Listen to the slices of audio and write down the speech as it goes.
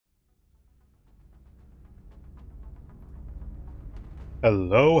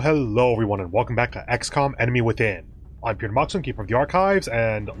Hello everyone, and welcome back to XCOM Enemy Within. I'm Peter Moxilin, keeper of the archives,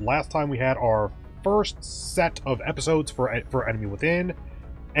 and last time we had our first set of episodes for Enemy Within,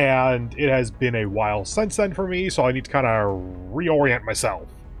 and it has been a while since then for me, so I need to kind of reorient myself.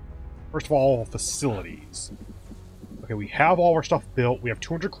 First of all, facilities. Okay, we have all our stuff built. We have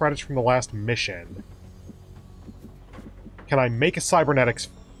 200 credits from the last mission. Can I make a genetics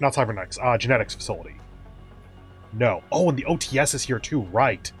facility? No. Oh, and the OTS is here too,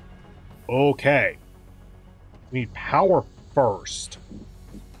 right. Okay. We need power first.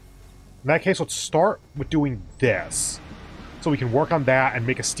 In that case, let's start with doing this. So we can work on that and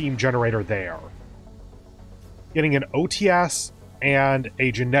make a steam generator there. Getting an OTS and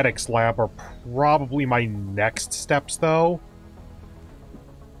a genetics lab are probably my next steps, though.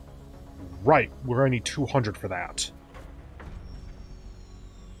 Right, we're going to need 200 for that.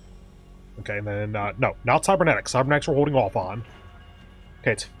 Okay, and then, no, not cybernetics. Cybernetics we're holding off on.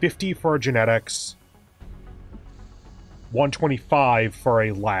 Okay, it's 50 for a genetics. 125 for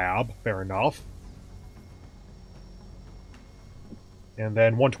a lab. Fair enough. And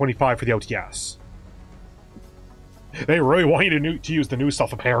then 125 for the OTS. They really want you to use the new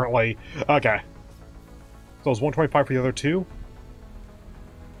stuff, apparently. Okay. So it's 125 for the other two?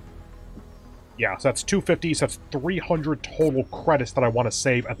 Yeah, so that's 250, so that's 300 total credits that I want to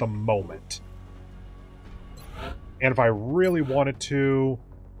save at the moment. And if I really wanted to...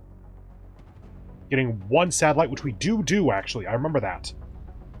 Getting one satellite, which we do, actually. I remember that.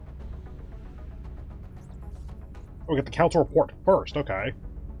 Oh, we get the council report first, okay.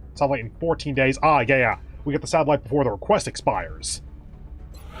 Satellite in 14 days. Ah, yeah. We get the satellite before the request expires.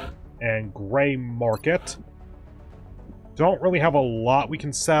 And gray market. Don't really have a lot we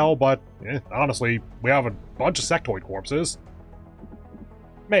can sell, but honestly, we have a bunch of sectoid corpses.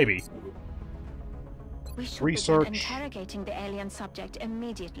 Maybe. We should Research. begin interrogating the alien subject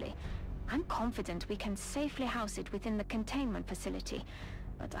immediately. I'm confident we can safely house it within the containment facility,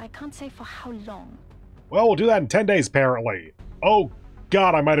 but I can't say for how long. Well, we'll do that in 10 days, apparently. Oh,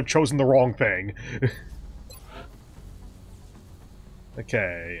 God, I might have chosen the wrong thing.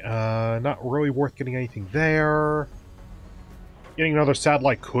 Okay, not really worth getting anything there. Getting another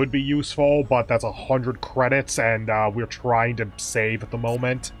satellite could be useful, but that's 100 credits, and we're trying to save at the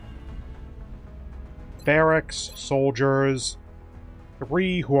moment. Barracks, soldiers,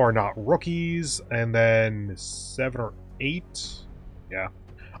 3 who are not rookies, and then 7 or 8? Yeah.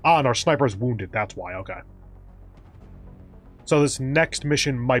 Ah, and our sniper is wounded, that's why, okay. So this next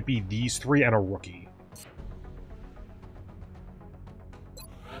mission might be these 3 and a rookie.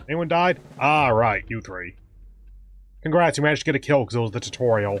 Anyone died? Ah, right, you 3. Congrats, you managed to get a kill because it was the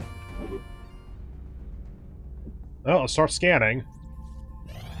tutorial. Well, let's start scanning.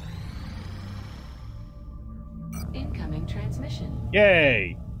 Incoming transmission.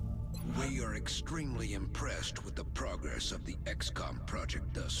 Yay! We are extremely impressed with the progress of the XCOM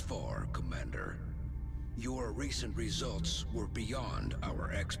project thus far, Commander. Your recent results were beyond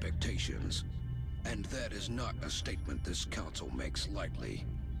our expectations, and that is not a statement this council makes lightly.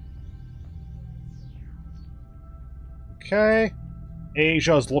 Okay.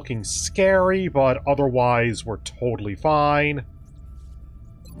 Asia's looking scary, but otherwise we're totally fine.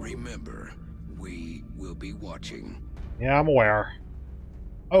 Remember, we will be watching. Yeah, I'm aware.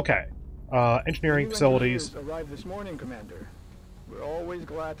 Okay. Engineering facilities. Arrived this morning, Commander. We're always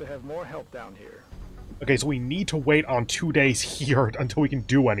glad to have more help down here. Okay, so we need to wait on 2 days here until we can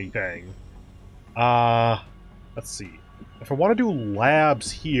do anything. Let's see. If I want to do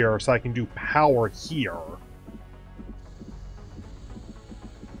labs here so I can do power here...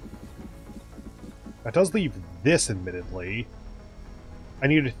 That does leave this, admittedly. I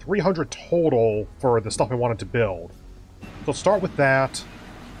needed 300 total for the stuff I wanted to build. So let's start with that.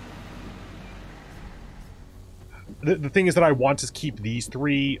 The thing is that I want to keep these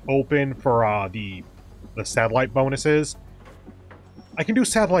 3 open for the satellite bonuses. I can do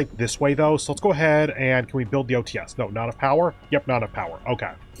satellite this way, though, so let's go ahead and... Can we build the OTS? No, not enough power? Yep, not enough power.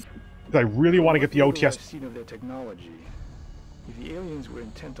 Okay. Because I really want to get the OTS... I've seen of their technology. If the aliens were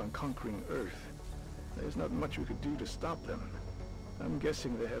intent on conquering Earth, there's not much we could do to stop them. I'm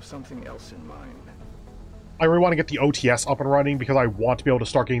guessing they have something else in mind. I really want to get the OTS up and running because I want to be able to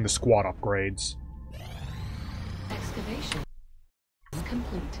start getting the squad upgrades. Excavation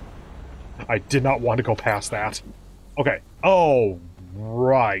complete. I did not want to go past that. Okay. Oh,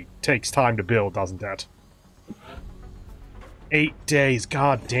 right. Takes time to build, doesn't it? 8 days,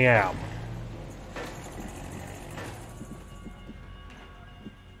 god damn.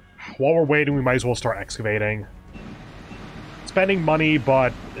 While we're waiting, we might as well start excavating. Spending money,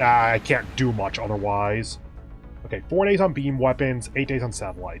 but I can't do much otherwise. Okay, 4 days on beam weapons, 8 days on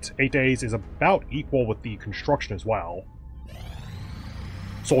satellites. 8 days is about equal with the construction as well.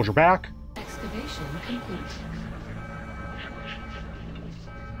 Soldier back. Excavation complete.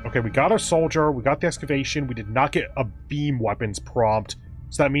 Okay, we got our soldier, we got the excavation, we did not get a beam weapons prompt,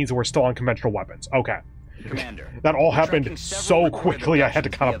 so that means we're still on conventional weapons. Okay. Commander, That all we're happened tracking so several recorded quickly I had to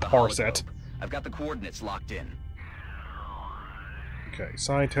abductions kind of via the parse it. hologlobe. I've got the coordinates locked in. Okay,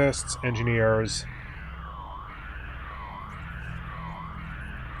 scientists, engineers.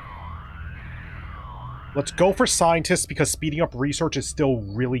 Let's go for scientists because speeding up research is still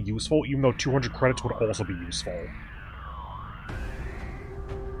really useful, even though 200 credits would also be useful.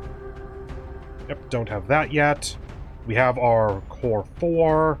 Yep, don't have that yet. We have our Core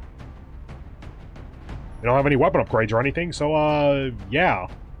 4. We don't have any weapon upgrades or anything, so, yeah.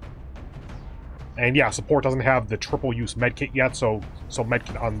 And yeah, support doesn't have the triple-use medkit yet, so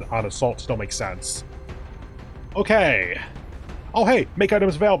medkit on Assault still makes sense. Okay. Oh, hey, make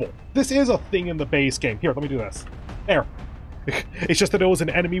items available. This is a thing in the base game. Here, let me do this. There. It's just that it was an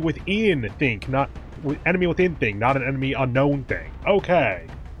enemy within thing, not an enemy unknown thing. Okay.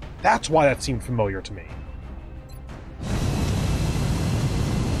 That's why that seemed familiar to me.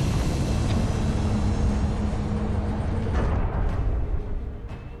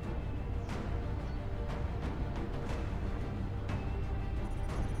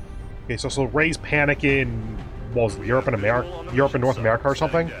 Okay, so raise panic in, what was it, Europe and North America or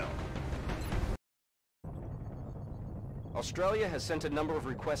something? Australia has sent a number of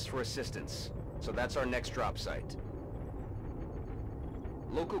requests for assistance, so that's our next drop site.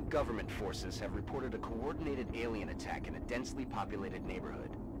 Local government forces have reported a coordinated alien attack in a densely populated neighborhood.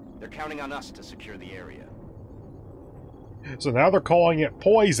 They're counting on us to secure the area. So now they're calling it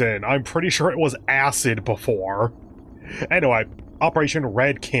poison. I'm pretty sure it was acid before. Anyway, Operation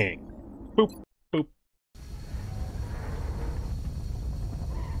Red King. Boop, boop.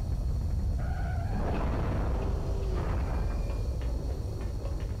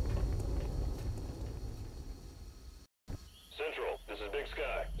 Central, this is Big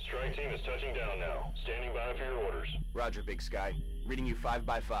Sky. Strike team is touching down now. Standing by for your orders. Roger, Big Sky. Reading you 5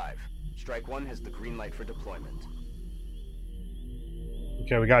 by 5. Strike 1 has the green light for deployment.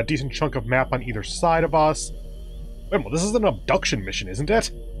 Okay, we got a decent chunk of map on either side of us. Wait a minute, this is an abduction mission, isn't it?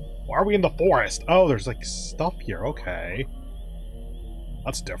 Why are we in the forest? Oh, there's like stuff here, okay.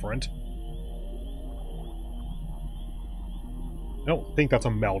 That's different. I don't think that's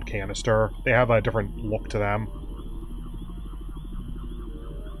a meld canister. They have a different look to them.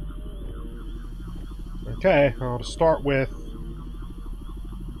 Okay, to start with,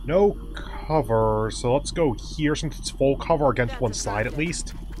 no cover, so let's go here since it's full cover against one side at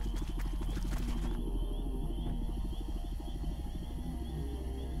least.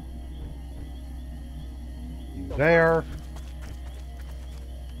 You there.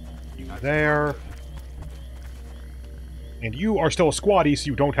 You there. And you are still a squaddy, so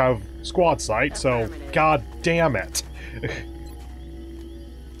you don't have squad sight, so god damn it.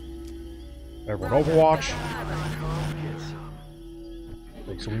 Everyone Overwatch.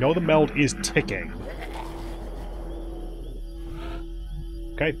 Okay, so we know the meld is ticking.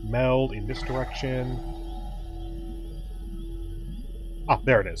 Okay, meld in this direction. Ah,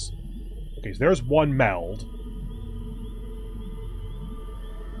 there it is. Okay, so there's one meld.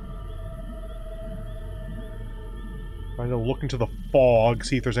 Trying to look into the fog,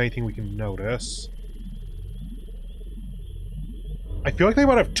 see if there's anything we can notice. I feel like they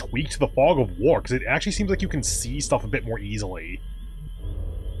might have tweaked the fog of war, because it actually seems like you can see stuff a bit more easily.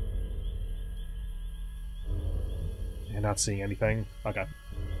 And not seeing anything. Okay.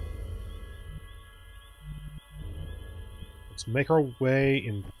 Let's make our way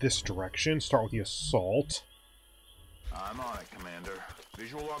in this direction. Start with the assault. I'm on it, Commander.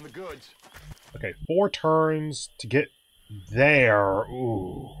 Visual on the goods. Okay, 4 turns to get there.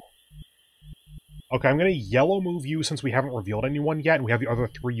 Ooh. Okay, I'm going to yellow move you since we haven't revealed anyone yet, and we have the other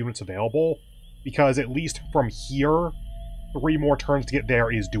 3 units available, because at least from here, 3 more turns to get there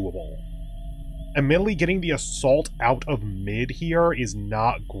is doable. Admittedly, getting the assault out of mid here is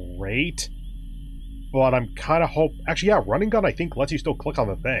not great, but I'm kind of Actually, yeah, running gun I think lets you still click on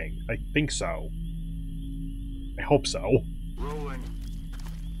the thing. I think so. I hope so. Rolling.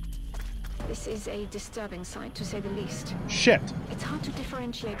 This is a disturbing sight, to say the least. Shit. It's hard to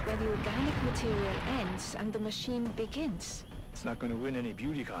differentiate where the organic material ends and the machine begins. It's not going to win any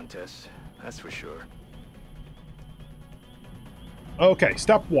beauty contests, that's for sure. Okay,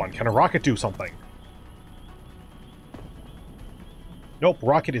 step 1. Can a rocket do something? Nope,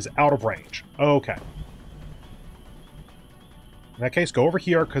 rocket is out of range. Okay. In that case, go over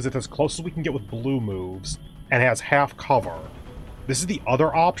here, because it's as close as we can get with blue moves. and has half cover. This is the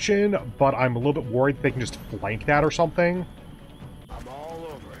other option, but I'm a little bit worried they can just flank that or something. I'm all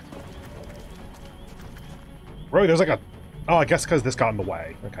over it. Really, there's like a... Oh, I guess because this got in the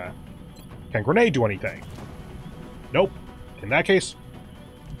way. Okay. Can grenade do anything? Nope. In that case,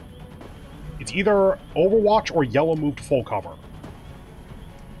 it's either Overwatch or yellow move to full cover.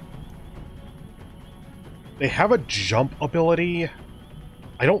 They have a jump ability.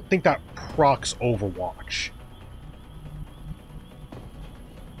 I don't think that procs Overwatch.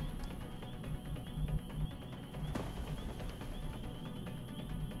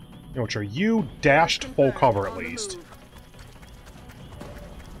 You know, which are you dashed full cover at least.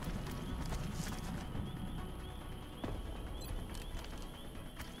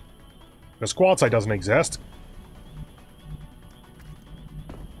 The squad site doesn't exist.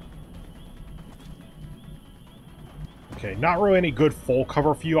 Okay, not really any good full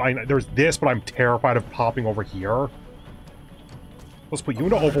cover for you. There's this, but I'm terrified of popping over here. Let's put you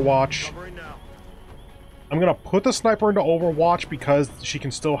into Overwatch. I'm gonna put the sniper into Overwatch because she can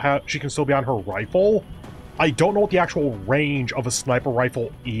still be on her rifle. I don't know what the actual range of a sniper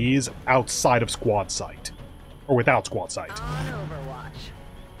rifle is outside of squad sight. Or without squad sight. On Overwatch.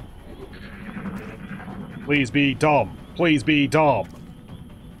 Please be dumb. Please be dumb.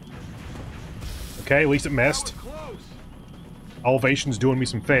 Okay, at least it missed. Elevation's doing me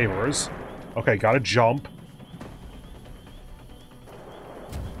some favors. Okay, gotta jump.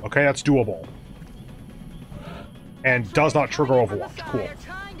 Okay, that's doable. And does not trigger Overwatch. Cool.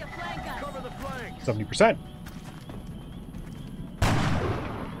 70%.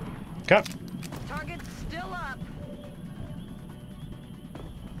 Okay. Target's still up.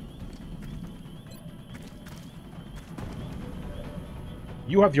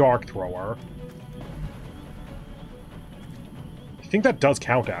 You have the arc thrower. I think that does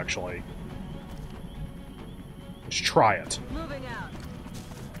count, actually. Let's try it. Moving out.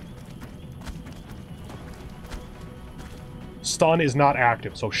 Stun is not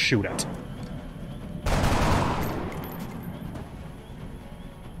active, so shoot it.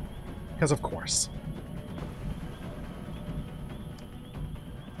 Because of course.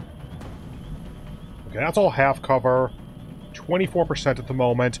 Okay, that's all half cover. 24% at the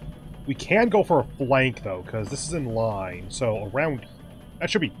moment. We can go for a flank, though, because this is in line. So around...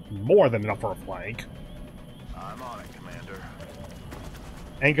 That should be more than enough for a flank. I'm on it, Commander.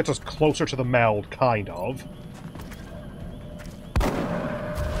 And gets us closer to the meld, kind of.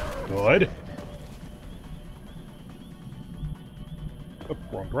 Good. Oop,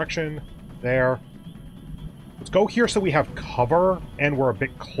 wrong direction. There. Let's go here so we have cover, and we're a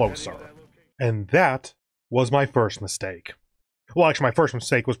bit closer. And that was my first mistake. Well, actually, my first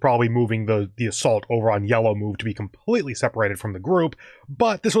mistake was probably moving the assault over on yellow move to be completely separated from the group,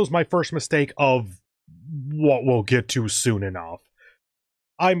 but this was my first mistake of what we'll get to soon enough.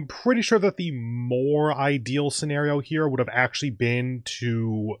 I'm pretty sure that the more ideal scenario here would have actually been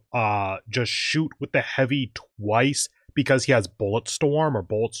to just shoot with the heavy twice because he has Bullet Storm or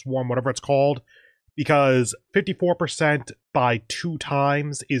Bullet Swarm, whatever it's called, because 54% by 2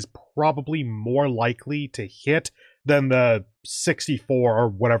 times is probably more likely to hit than the 64 or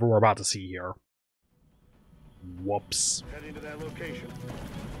whatever we're about to see here. Whoops. Heading to that location.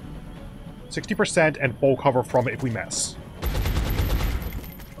 60% and full cover from it if we miss.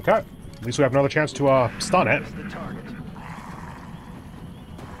 Okay, at least we have another chance to stun it. The target.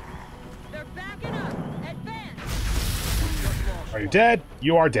 They're backing up. Advance. Are you dead?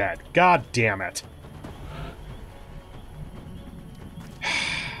 You are dead. God damn it.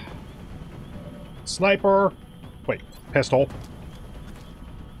 Sniper. Wait, pistol.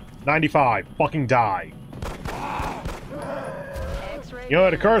 95. Fucking die. You know,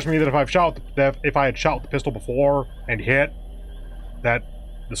 it occurs to me that if I had shot with the pistol before and hit, that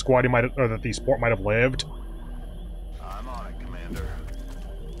the squaddy might have, or that the sport might have lived. I'm on it, Commander.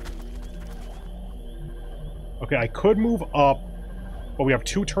 Okay, I could move up, but we have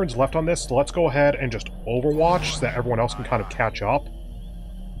 2 turns left on this, so let's go ahead and just Overwatch so that everyone else can kind of catch up.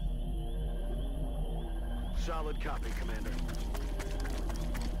 Solid copy, Commander.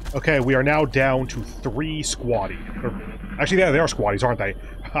 Okay, we are now down to 3 squaddy. Actually, yeah, they are squaddies, aren't they?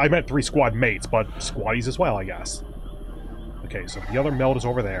 I meant 3 squad mates, but squaddies as well, I guess. Okay, so the other meld is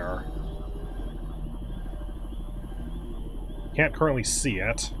over there. Can't currently see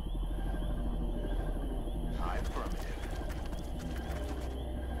it. Affirmative.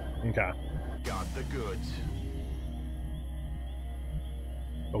 Okay. Got the goods.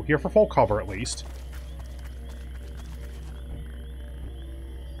 Go here for full cover, at least.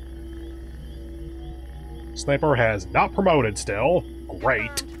 Sniper has not promoted still.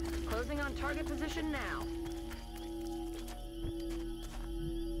 Great. Closing on target position now.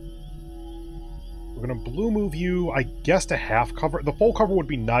 We're gonna blue move you, I guess, to half cover. The full cover would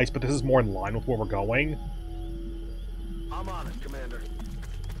be nice, but this is more in line with where we're going. I'm on it, Commander.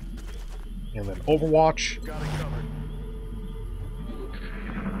 And then Overwatch. Got it covered.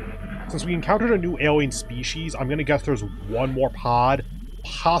 Since we encountered a new alien species, I'm gonna guess there's one more pod.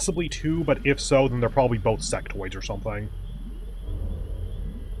 Possibly two, but if so, then they're probably both sectoids or something.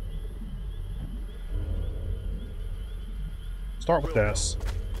 Start with this.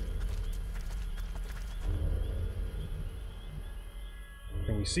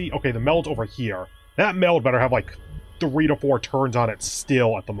 Can we see? Okay, the meld's over here. That meld better have like 3 to 4 turns on it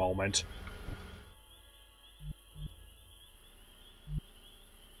still at the moment.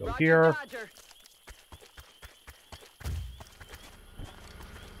 Go here.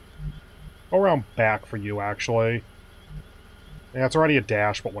 Go around back for you, actually. Yeah, it's already a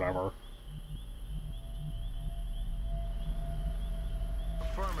dash, but whatever.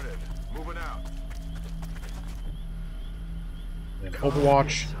 Affirmative. Moving out. And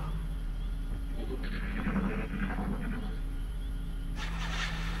Overwatch.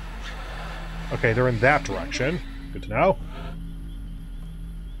 Okay, they're in that direction. Good to know.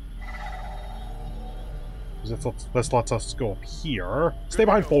 This lets us go up here. Stay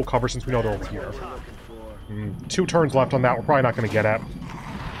behind full cover since we know they're over here. 2 turns left on that. We're probably not going to get it.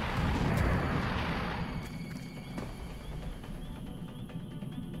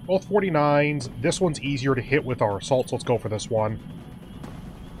 Both 49s. This one's easier to hit with our assault, so let's go for this one.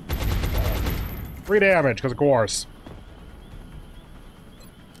 3 damage, because of course.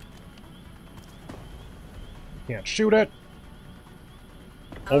 Can't shoot it.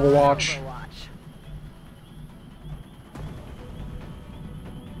 Overwatch.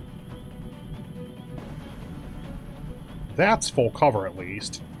 That's full cover, at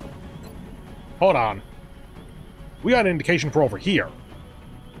least. Hold on. We got an indication for over here.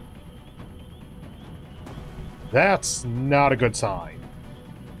 That's not a good sign.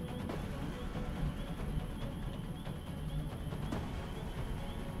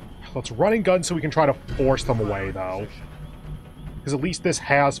 Let's run and gun so we can try to force them away, though. Because at least this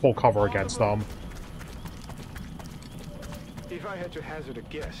has full cover against them. If I had to hazard a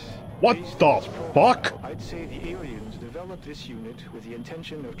guess, what the fuck? I'd say the aliens developed this unit with the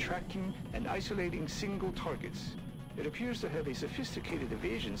intention of tracking and isolating single targets. It appears to have a sophisticated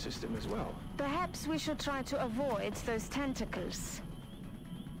evasion system as well. Perhaps we should try to avoid those tentacles.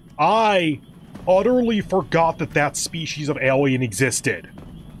 I utterly forgot that that species of alien existed.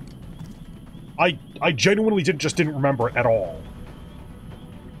 I genuinely just didn't remember it at all.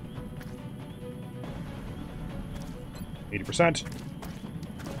 80%.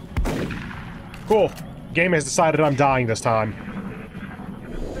 Cool. Game has decided I'm dying this time.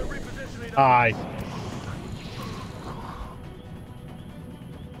 Aye.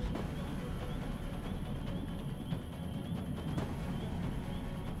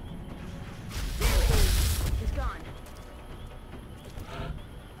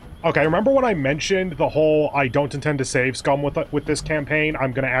 Okay, remember when I mentioned the whole I don't intend to save scum with this campaign?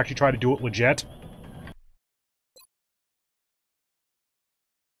 I'm gonna actually try to do it legit.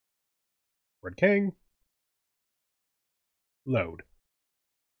 Red King. Load.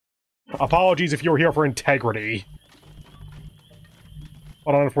 Apologies if you were here for integrity.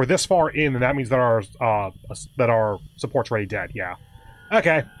 Hold on, if we're this far in, then that means that our support's already dead, yeah.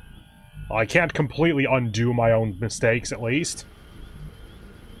 Okay. Well, I can't completely undo my own mistakes, at least.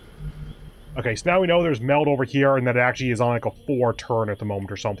 Okay, so now we know there's meld over here, and that it actually is on like a 4 turn at the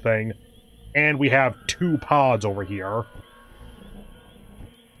moment or something. And we have 2 pods over here.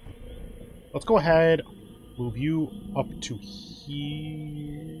 Let's go ahead, move you up to here.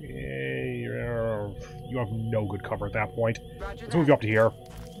 You have no good cover at that point. Let's move you up to here.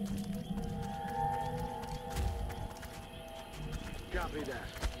 Copy that.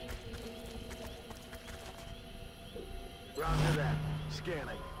 Roger that.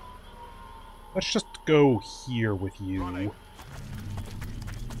 Scanning. Let's just go here with you.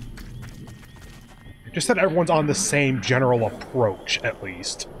 Just that everyone's on the same general approach, at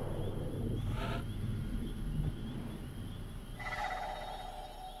least.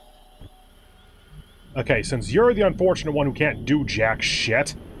 Okay, since you're the unfortunate one who can't do jack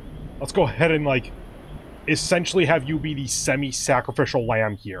shit, let's go ahead and, like, essentially have you be the semi-sacrificial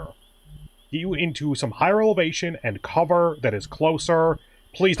lamb here. Get you into some higher elevation and cover that is closer.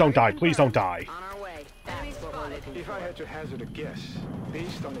 Please don't die, please don't die. On our way. That's what we're looking If for. I had to hazard a guess,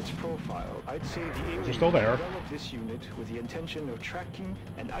 based on its profile, I'd say the aliens still there. developed this unit with the intention of tracking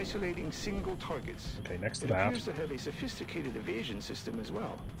and isolating single targets. Okay, next to It that. appears to have a sophisticated evasion system as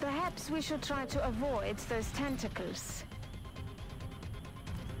well. Perhaps we should try to avoid those tentacles.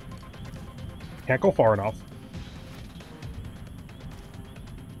 Can't go far enough.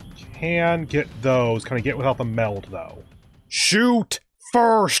 Can get those. Can I get without the meld, though? Shoot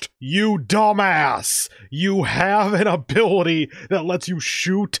first, you dumbass! You have an ability that lets you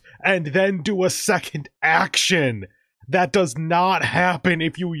shoot and then do a second action. That does not happen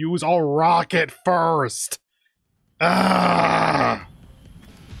if you use a rocket first. Ah!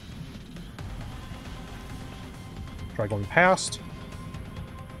 Try going past.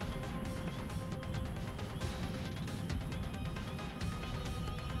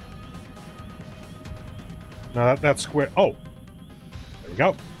 No, that's square. Oh! There we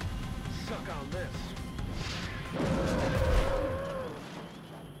go. Suck on this.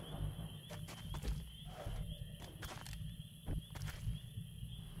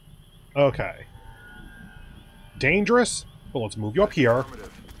 Okay. Dangerous, but let's move you up here.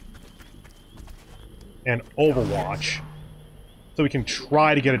 And Overwatch. So we can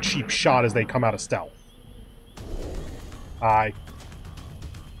try to get a cheap shot as they come out of stealth. Aye.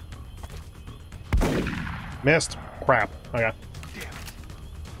 Missed. Crap. Okay.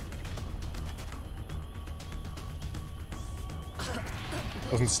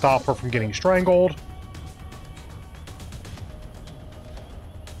 Doesn't stop her from getting strangled.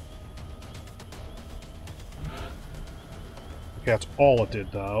 Okay, that's all it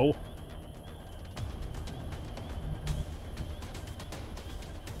did, though.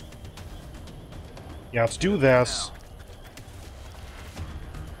 Yeah, let's do this.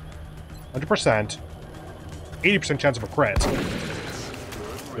 100%. 80% chance of a crit.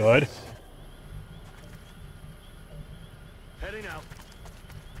 Good. Heading out.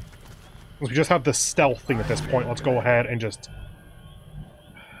 We just have the stealth thing at this point. Let's go ahead and just...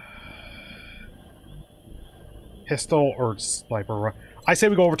 Pistol or sniper? I say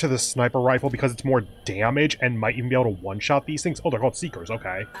we go over to the sniper rifle because it's more damage and might even be able to one-shot these things. Oh, they're called Seekers,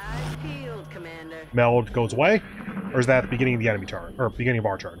 okay. Eyes peeled, Commander. Meld goes away? Or is that at the beginning of the enemy turn? Or beginning of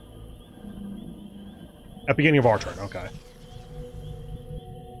our turn? At the beginning of our turn, okay.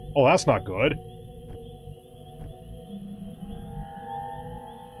 Oh, that's not good.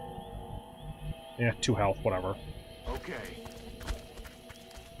 Yeah, 2 health, whatever. Okay.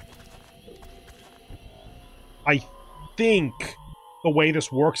 I think the way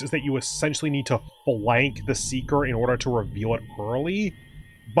this works is that you essentially need to flank the Seeker in order to reveal it early,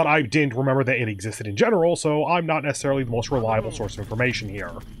 but I didn't remember that it existed in general, so I'm not necessarily the most reliable source of information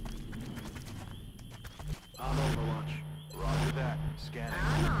here. I'm Overwatch. Roger that. Scanning.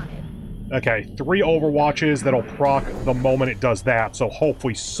 I'm on it. Okay, 3 Overwatches that'll proc the moment it does that, so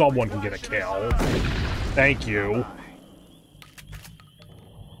hopefully someone can get a kill. Thank you.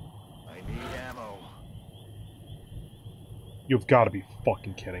 I need ammo. You've got to be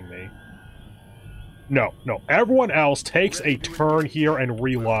fucking kidding me. No, no. Everyone else takes a turn here and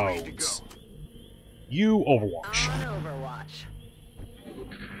reloads. You Overwatch. On Overwatch.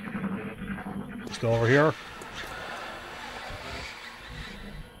 Still over here?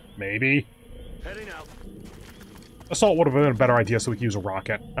 Maybe. Heading out. Assault would have been a better idea so we could use a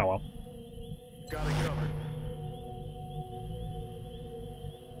rocket. Oh well. Got it covered.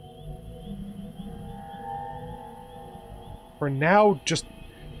 For now, just...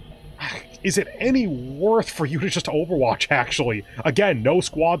 Is it any worth for you to just Overwatch, actually? Again, no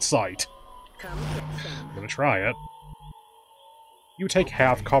squad sight. Come get some. I'm gonna try it. You take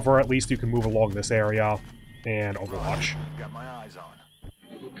half cover, at least you can move along this area. And Overwatch. Got my eyes on.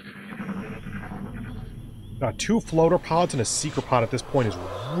 2 floater pods and a seeker pod at this point is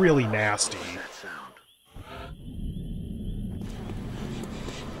really nasty. That sound.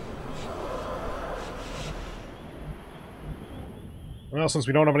 Well, since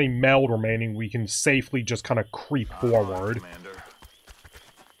we don't have any meld remaining, we can safely just kind of creep forward. Commander.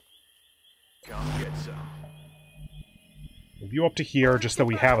 Come get some. Move you up to here, just so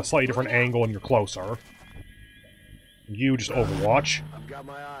we have a slightly different angle and you're closer. You just Overwatch. I've got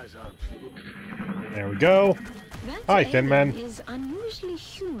my eyes on. There we go. That Hi, Thin Man. alien is unusually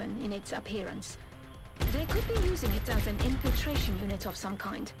human in its appearance. They could be using it as an infiltration unit of some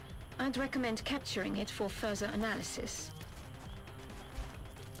kind. I'd recommend capturing it for further analysis.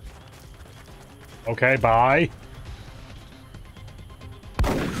 Okay, bye.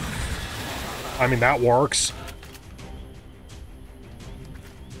 I mean, that works.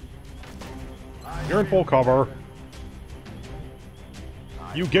 You're in full cover.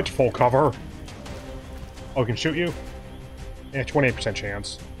 You get full cover. Oh, can shoot you? Yeah, 28%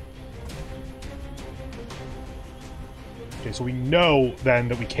 chance. Okay, so we know, then,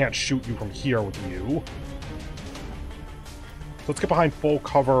 that we can't shoot you from here with you. So let's get behind full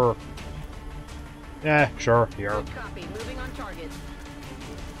cover. Sure, here. Copy. Moving on target.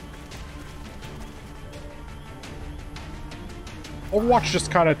 Overwatch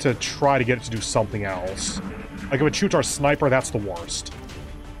just kind of to try to get it to do something else. Like if it shoots our sniper, that's the worst.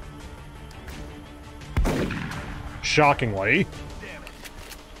 Shockingly.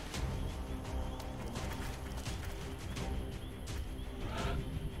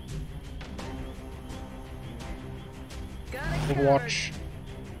 Overwatch.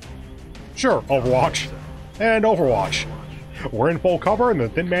 Sure, Overwatch. And Overwatch. We're in full cover, and the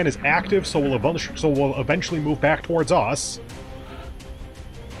Thin Man is active, so we'll eventually move back towards us.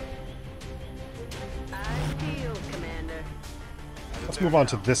 Eyes peeled, Commander. Let's move on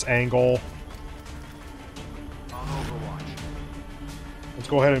to this angle. Let's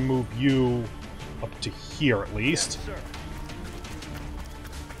go ahead and move you up to here, at least.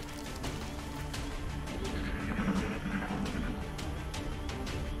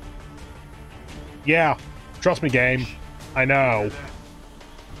 Yeah, trust me, game. I know.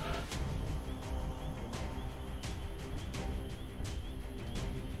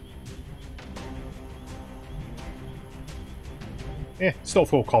 Still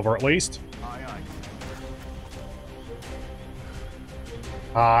full cover at least.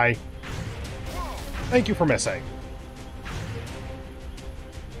 Hi. Thank you for missing.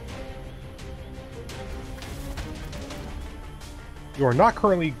 You are not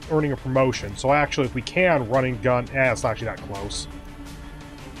currently earning a promotion, so actually, if we can, running gun... it's not actually that close.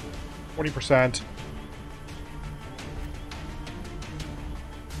 40%.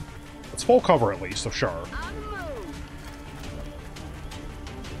 It's full cover, at least, so sure.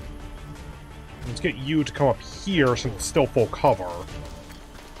 Let's get you to come up here, since it's still full cover.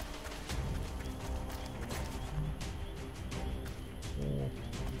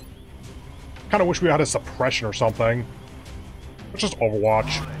 Kinda wish we had a suppression or something. Let's just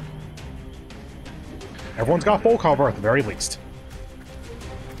Overwatch. Everyone's got full cover at the very least.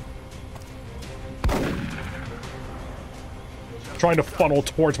 Trying to funnel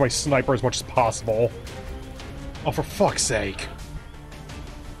towards my sniper as much as possible. Oh, for fuck's sake.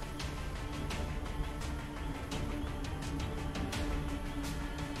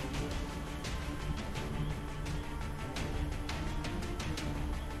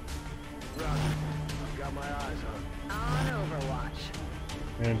 Got my eyes on. On Overwatch.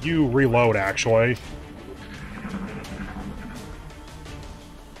 And you reload, actually.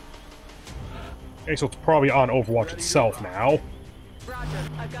 Okay, so it's probably on Overwatch itself now. Roger,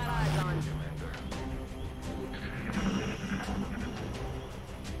 I've got eyes on.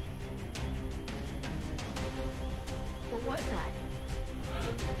 What was that?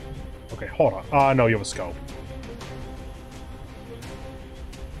 Okay, hold on. No, you have a scope.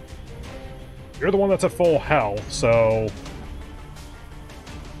 You're the one that's at full health, so...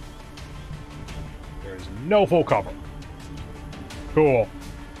 There's no full cover. Cool.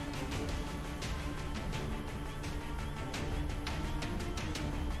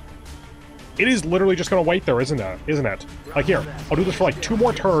 It is literally just gonna wait there, isn't it? Isn't it? Like, here, I'll do this for like 2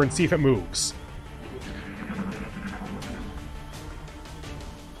 more turns, see if it moves.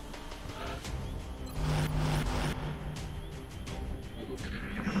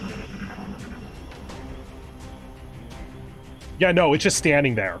 Yeah, no, it's just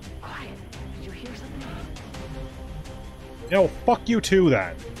standing there. Quiet. Did you hear something? No, fuck you too,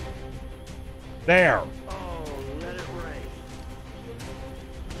 then. There. Oh, let it rain.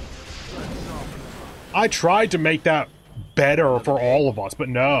 Let's soften them up. I tried to make that better for all of us, but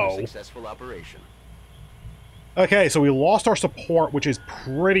no. Successful operation. Okay, so we lost our support, which is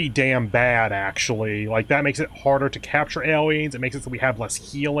pretty damn bad, actually. Like, that makes it harder to capture aliens. It makes it so we have less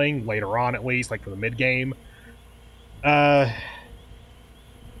healing, later on at least, like for the mid-game. In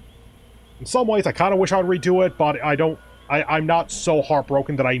some ways, I kind of wish I'd redo it, but I'm not so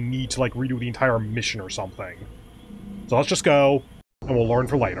heartbroken that I need to, like, redo the entire mission or something. So let's just go, and we'll learn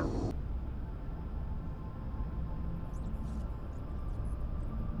for later.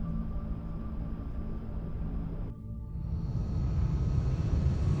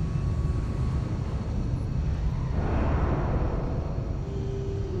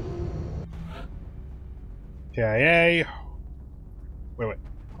 KIA. Wait.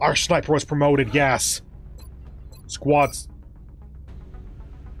 Our sniper was promoted, yes. Squads.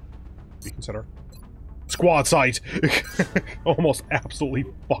 Reconsider. Squad site. Almost absolutely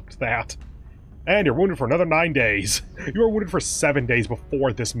fucked that. And you're wounded for another 9 days. You were wounded for 7 days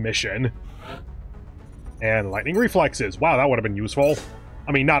before this mission. And lightning reflexes. Wow, that would have been useful.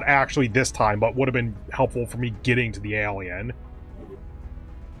 I mean, not actually this time, but would have been helpful for me getting to the alien.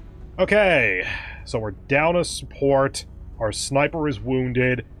 Okay, so we're down a support, our sniper is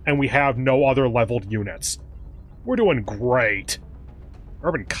wounded, and we have no other leveled units. We're doing great.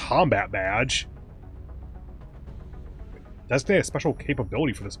 Urban Combat Badge. Designate a special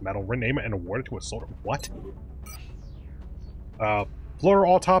capability for this medal. Rename it and award it to a soldier. What? Floater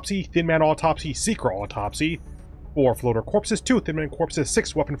autopsy, Thin Man autopsy, Seeker autopsy. 4 floater corpses, 2 Thin Man corpses,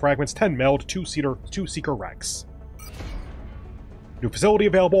 6 weapon fragments, 10 meld, 2 Seeker wrecks. New facility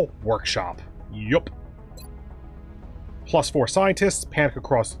available, workshop. Yup. +4 scientists, panic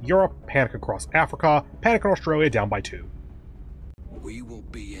across Europe, panic across Africa, panic in Australia, down by 2. We will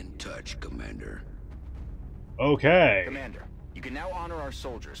be in touch, Commander. Okay. Commander, you can now honor our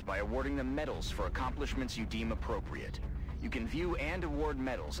soldiers by awarding them medals for accomplishments you deem appropriate. You can view and award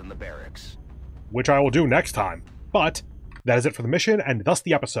medals in the barracks. Which I will do next time. But that is it for the mission, and thus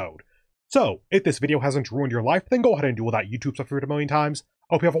the episode. So, if this video hasn't ruined your life, then go ahead and do all that YouTube stuff you've heard a million times.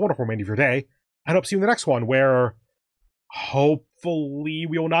 I hope you have a wonderful remainder of your day, and hope to see you in the next one, where hopefully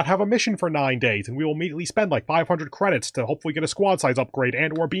we will not have a mission for 9 days, and we will immediately spend like 500 credits to hopefully get a squad size upgrade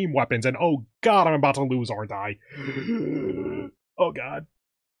and or beam weapons, and oh god, I'm about to lose, aren't I? Oh god.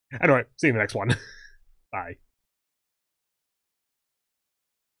 Anyway, see you in the next one. Bye.